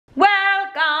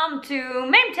welcome to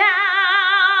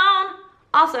Mametown,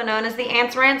 also known as the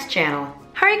Ants Rants channel.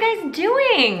 How are you guys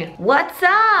doing? What's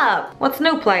up? What's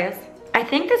new, players? I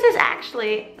think this is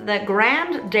actually the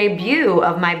grand debut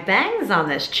of my bangs on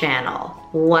this channel.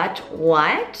 What?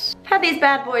 I've had these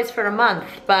bad boys for a month,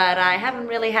 but I haven't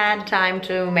really had time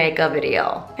to make a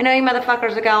video. I know you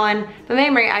motherfuckers are going, but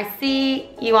Mamrie, I see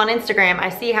you on Instagram, I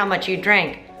see how much you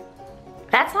drink.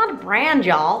 That's on brand,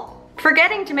 y'all.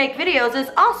 Forgetting to make videos is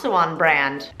also on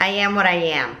brand. I am what I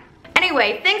am.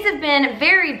 Anyway, things have been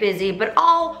very busy, but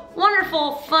all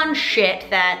wonderful, fun shit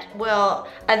that will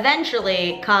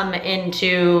eventually come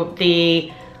into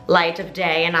the light of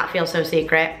day and not feel so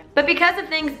secret. But because of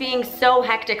things being so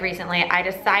hectic recently, I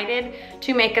decided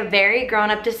to make a very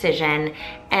grown-up decision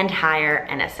and hire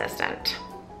an assistant.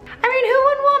 I mean, who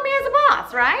wouldn't want me as a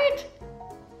boss, right?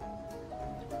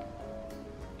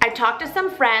 I talked to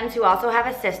some friends who also have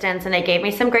assistants and they gave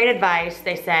me some great advice.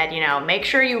 They said, you know, make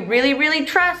sure you really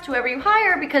trust whoever you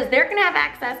hire because they're gonna have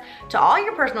access to all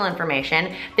your personal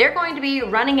information. They're going to be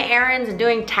running errands and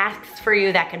doing tasks for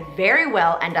you that could very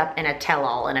well end up in a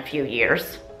tell-all in a few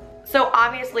years. So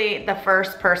obviously the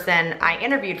first person I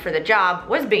interviewed for the job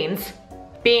was Beanz.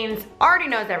 Beanz already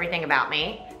knows everything about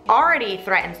me, already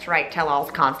threatens to write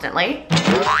tell-alls constantly.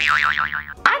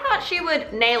 I thought she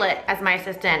would nail it as my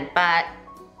assistant, but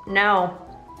no,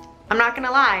 I'm not gonna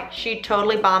lie, she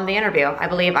totally bombed the interview. I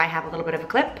believe I have a little bit of a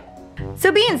clip.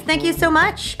 So Beanz, thank you so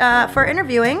much for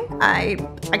interviewing. I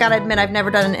gotta admit, I've never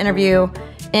done an interview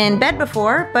in bed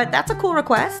before, but that's a cool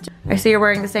request. I see you're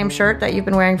wearing the same shirt that you've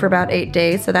been wearing for about 8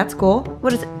 days, so that's cool.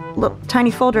 What is it? Look, tiny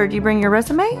folder, do you bring your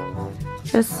resume?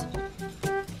 Is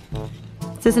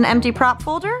this an empty prop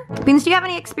folder? Beanz, do you have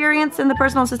any experience in the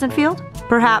personal assistant field?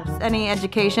 Perhaps any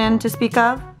education to speak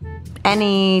of?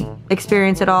 Any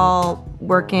experience at all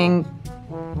working?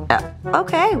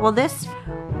 Okay, well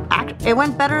it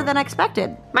went better than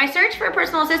expected. My search for a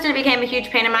personal assistant became a huge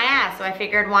pain in my ass, so I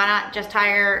figured why not just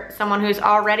hire someone who's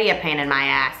already a pain in my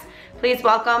ass. Please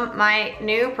welcome my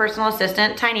new personal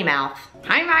assistant, Tiny Mouth.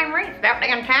 Hey Mamrie, it's about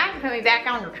damn time to put me back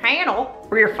on your channel.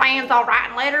 Were your fans all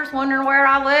writing letters wondering where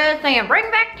I was, saying bring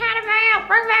back Tiny Mouth,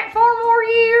 bring back 4 more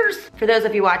years. For those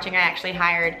of you watching, I actually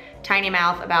hired Tiny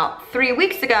Mouth about 3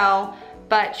 weeks ago,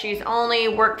 but she's only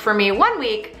worked for me 1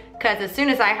 week because as soon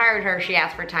as I hired her, she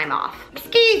asked for time off.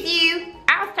 Excuse you,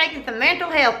 I was taking some mental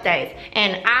health days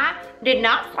and I did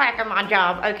not slack on my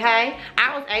job, okay?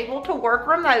 I was able to work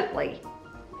remotely.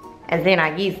 And then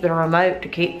I used the remote to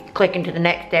keep clicking to the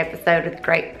next episode of the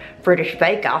Great British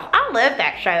Bake Off. I love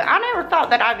that show. I never thought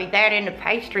that I'd be that into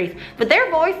pastries, but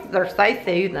their voices are so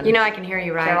soothing. You know I can hear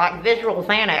you right. They're like visual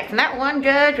Xanax. And that one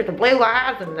judge with the blue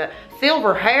eyes and the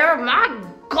silver hair, my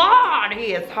God,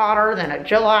 he is hotter than a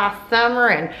July summer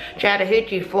in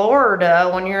Chattahoochee,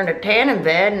 Florida when you're in a tanning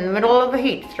bed in the middle of a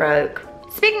heat stroke.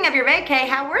 Speaking of your vacay,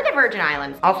 how were the Virgin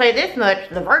Islands? I'll say this much,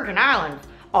 the Virgin Islands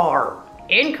are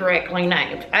incorrectly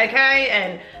named, okay?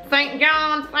 And St.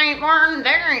 John, St. Martin,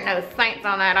 there ain't no saints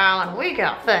on that island. We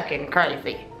got fucking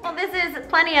crazy. Well, this is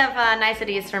plenty of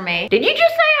niceties for me. Did you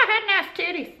just say I had nice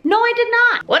titties? No, I did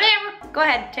not. Whatever. Go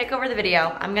ahead, take over the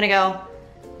video. I'm gonna go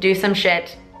do some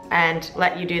shit and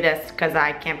let you do this because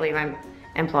I can't believe I'm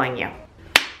employing you.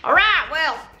 All right,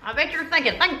 well, I bet you're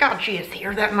thinking, thank God she is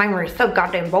here. That memory is so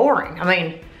goddamn boring. I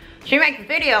mean, she makes a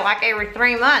video like every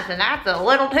 3 months and that's a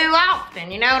little too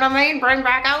often, you know what I mean? Bring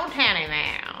back old Tiny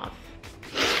Mouth.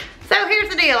 So here's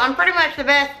the deal, I'm pretty much the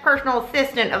best personal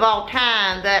assistant of all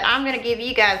time, but I'm gonna give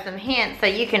you guys some hints so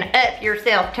you can up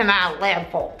yourself to my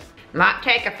level. Might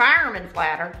take a fireman's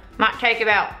ladder, might take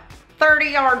about 30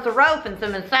 yards of rope and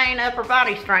some insane upper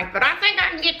body strength, but I think I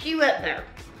can get you up there.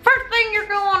 First thing you're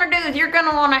gonna wanna do is you're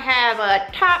gonna wanna have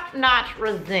a top-notch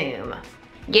resume.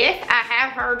 Yes, I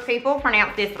have heard people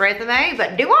pronounce this resume,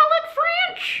 but do I look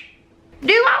French?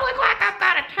 Do I look like I've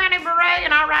got a tiny beret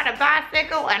and I ride a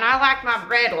bicycle and I like my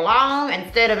bread long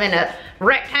instead of in a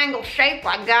rectangle shape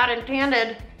like God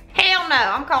intended? Hell no,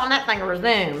 I'm calling that thing a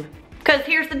resume. Because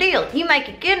here's the deal, you make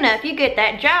it good enough, you get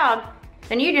that job,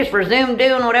 then you just resume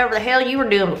doing whatever the hell you were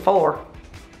doing before.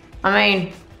 I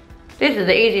mean, this is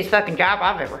the easiest fucking job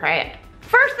I've ever had.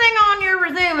 First thing on your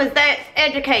resume is that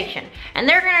education, and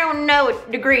they're gonna know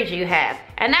what degrees you have,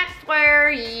 and that's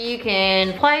where you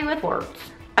can play with words.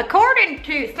 According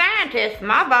to scientists,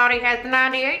 my body has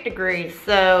 98 degrees,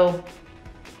 so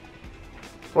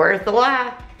where's the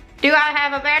lie? Do I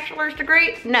have a bachelor's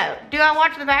degree? No. Do I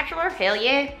watch The Bachelor? Hell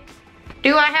yeah.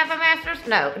 Do I have a master's?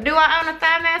 No. Do I own a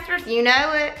thigh master's? You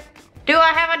know it. Do I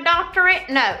have a doctorate?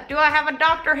 No. Do I have a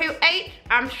doctor who ate?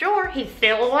 I'm sure he's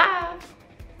still alive.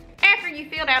 after you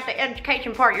filled out the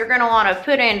education part, you're gonna wanna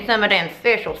put in some of them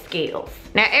special skills.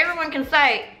 Now everyone can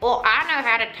say, well, I know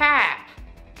how to type.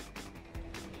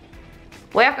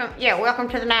 Welcome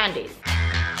to the 90s.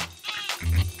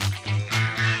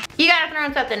 You gotta throw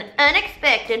in something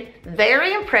unexpected,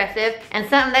 very impressive, and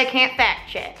something they can't fact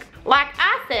check. Like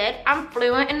I said, I'm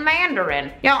fluent in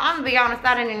Mandarin. Y'all, I'm gonna be honest,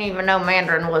 I didn't even know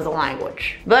Mandarin was a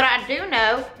language. But I do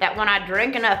know that when I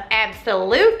drink enough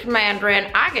absolute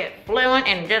Mandarin, I get fluent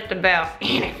in just about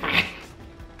anything.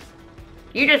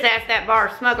 You just ask that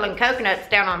bar smuggling coconuts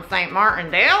down on St. Martin,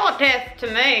 they'll attest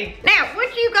to me. Now,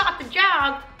 once you got the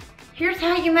job, here's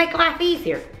how you make life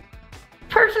easier.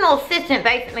 Personal assistant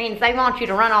basically means they want you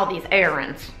to run all these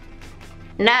errands.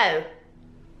 No,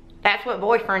 that's what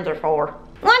boyfriends are for.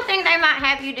 One thing they might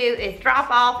have you do is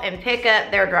drop off and pick up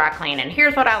their dry cleaning.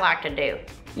 Here's what I like to do.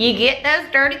 You get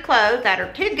those dirty clothes that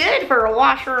are too good for a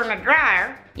washer and a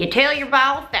dryer. You tell your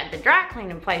boss that the dry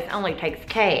cleaning place only takes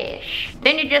cash.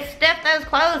 Then you just stuff those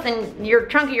clothes in your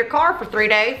trunk of your car for 3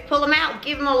 days, pull them out,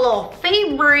 give them a little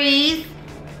sea breeze.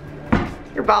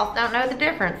 Your boss don't know the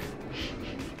difference.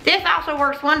 This also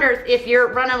works wonders if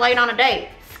you're running late on a date.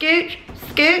 Scooch,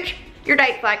 scooch. Your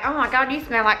date's like, oh my God, you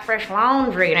smell like fresh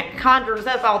laundry, and it conjures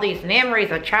up all these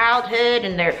memories of childhood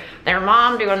and their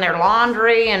mom doing their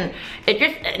laundry, and it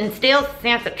just instills a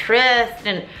sense of trust.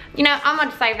 And you know, I'm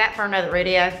gonna save that for another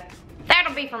video.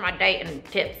 That'll be for my dating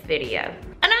tips video.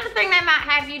 Another thing they might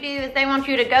have you do is they want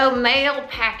you to go mail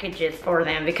packages for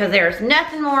them, because there's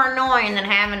nothing more annoying than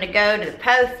having to go to the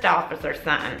post office or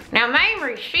something. Now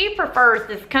Mamrie, she prefers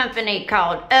this company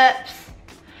called Ups,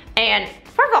 and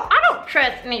first of all, I don't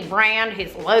trust any brand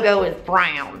whose logo is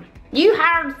brown. You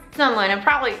hired someone and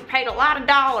probably paid a lot of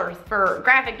dollars for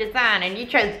graphic design and you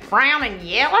chose brown and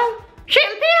yellow?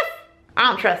 Shitting piss? I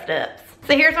don't trust Ups.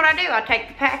 So here's what I do. I take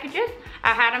the packages,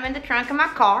 I hide them in the trunk of my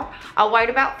car, I'll wait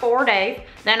about 4 days,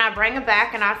 then I bring them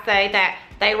back and I say that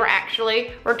they were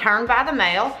actually returned by the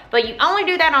mail, but you only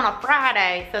do that on a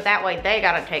Friday, so that way they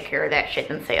gotta take care of that shit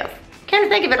themselves. Come to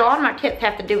think of it, a lot of my tips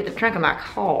have to do with the trunk of my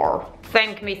car.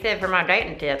 Same can be said for my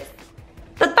dating tips.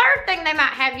 The third thing they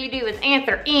might have you do is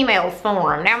answer emails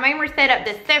for them. Now, Mamrie set up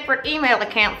this separate email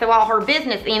account, so all her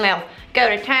business emails go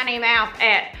to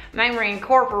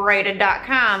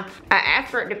tinymouth@mamrieincorporated.com. I asked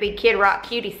for it to be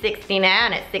kidrockcutie69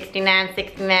 at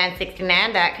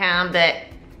 696969.com, but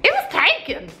it was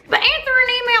taken. But answering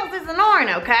emails is annoying,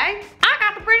 okay? I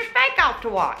got the British Bake Off to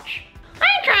watch. I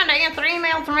ain't trying to answer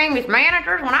emails from Amy's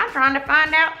managers when I'm trying to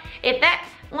find out if that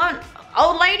one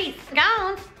old lady's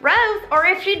scones rose or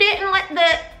if she didn't let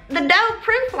the dough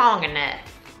proof long enough.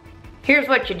 Here's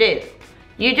what you do.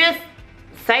 You just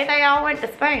say they all went to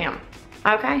spam,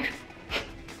 okay?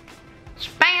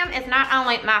 Spam is not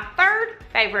only my third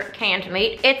favorite canned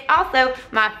meat, it's also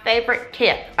my favorite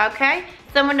tip, okay?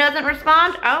 Someone doesn't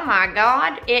respond, oh my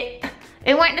God, it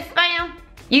went to spam.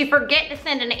 You forget to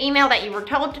send an email that you were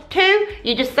told to,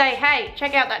 you just say, hey,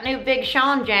 check out that new Big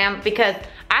Sean jam because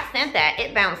I sent that,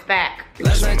 it bounced back.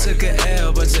 Last night took an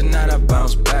L, but tonight I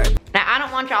bounced back. Now, I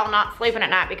don't want y'all not sleeping at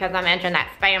night because I mentioned that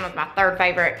spam is my third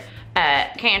favorite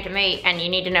canned meat, and you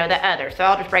need to know the other, so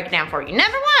I'll just break it down for you.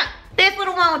 Number one, this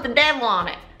little one with the devil on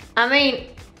it. I mean,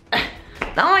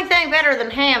 the only thing better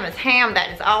than ham is ham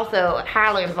that is also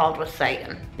highly involved with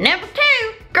Satan. Number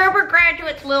two, Gerber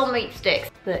Graduate's Little Meat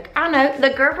Sticks. Look, I know the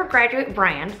Gerber Graduate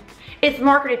brand is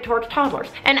marketed towards toddlers,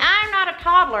 and I'm not a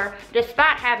toddler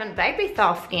despite having baby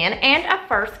soft skin and a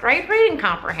first grade reading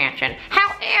comprehension.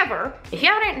 However, if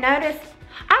y'all didn't notice,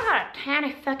 I've got a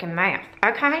tiny fucking mouth,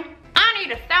 okay? I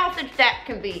need a sausage that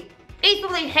can be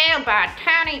easily held by a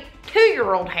tiny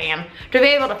 2-year-old hand to be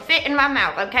able to fit in my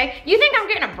mouth, okay? You think I'm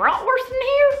getting a bratwurst in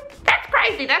here? That's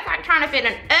crazy. That's like trying to fit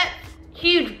an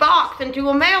huge box into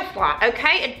a mail slot,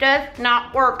 okay? It does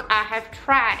not work. I have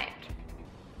tried it.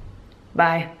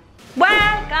 Bye.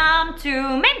 Welcome to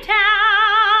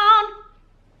Mametown.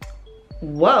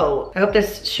 Whoa. I hope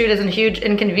this shoot isn't a huge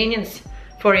inconvenience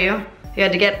for you. You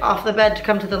had to get off the bed to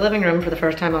come to the living room for the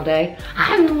first time all day.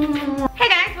 Hey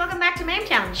guys, welcome back to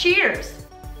Mametown. Cheers.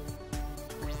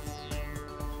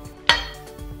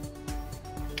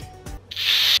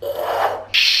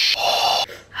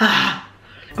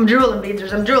 I'm drooling,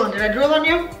 Beanzers, I'm drooling. Did I drool on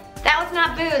you? That was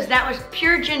not booze, that was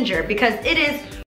pure ginger because it is